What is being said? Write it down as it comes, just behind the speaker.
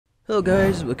Hello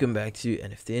guys, welcome back to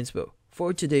NFT Inspo.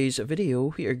 For today's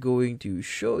video, we are going to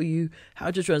show you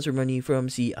how to transfer money from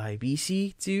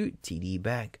CIBC to TD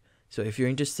Bank. So if you're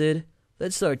interested,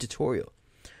 let's start the tutorial.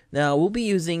 Now we'll be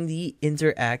using the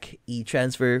Interac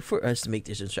e-transfer for us to make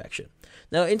this transaction.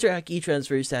 Now Interac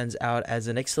e-transfer stands out as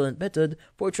an excellent method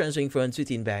for transferring funds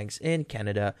between banks in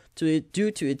Canada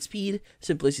due to its speed,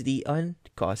 simplicity, and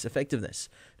cost effectiveness.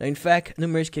 Now in fact,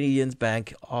 numerous Canadian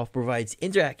banks provides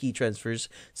Interac e-transfers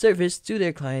service to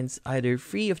their clients either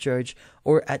free of charge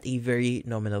or at a very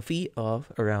nominal fee of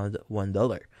around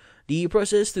 $1. The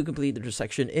process to complete the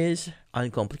transaction is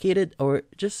uncomplicated or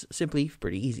just simply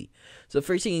pretty easy. So the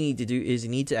first thing you need to do is you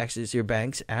need to access your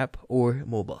bank's app or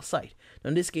mobile site. Now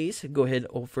in this case, go ahead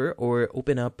or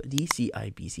open up the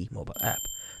CIBC mobile app.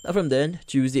 Now from then,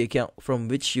 choose the account from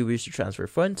which you wish to transfer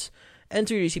funds,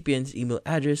 enter your recipient's email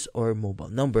address or mobile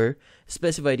number,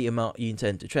 specify the amount you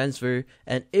intend to transfer,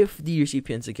 and if the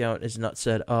recipient's account is not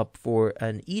set up for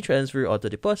an e-transfer auto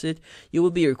deposit, you will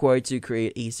be required to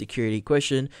create a security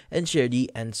question and share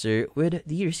the answer with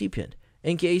the recipient.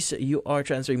 In case you are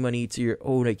transferring money to your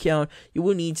own account, you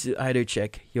will need to either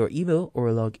check your email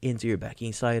or log into your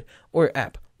banking site or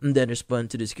app, and then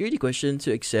respond to the security question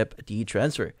to accept the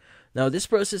transfer. Now, this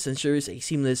process ensures a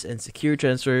seamless and secure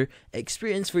transfer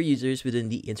experience for users within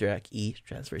the Interac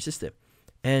e-transfer system.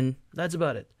 And that's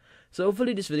about it. So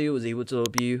hopefully this video was able to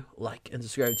help you. Like and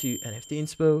subscribe to NFT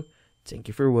Inspo. Thank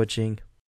you for watching.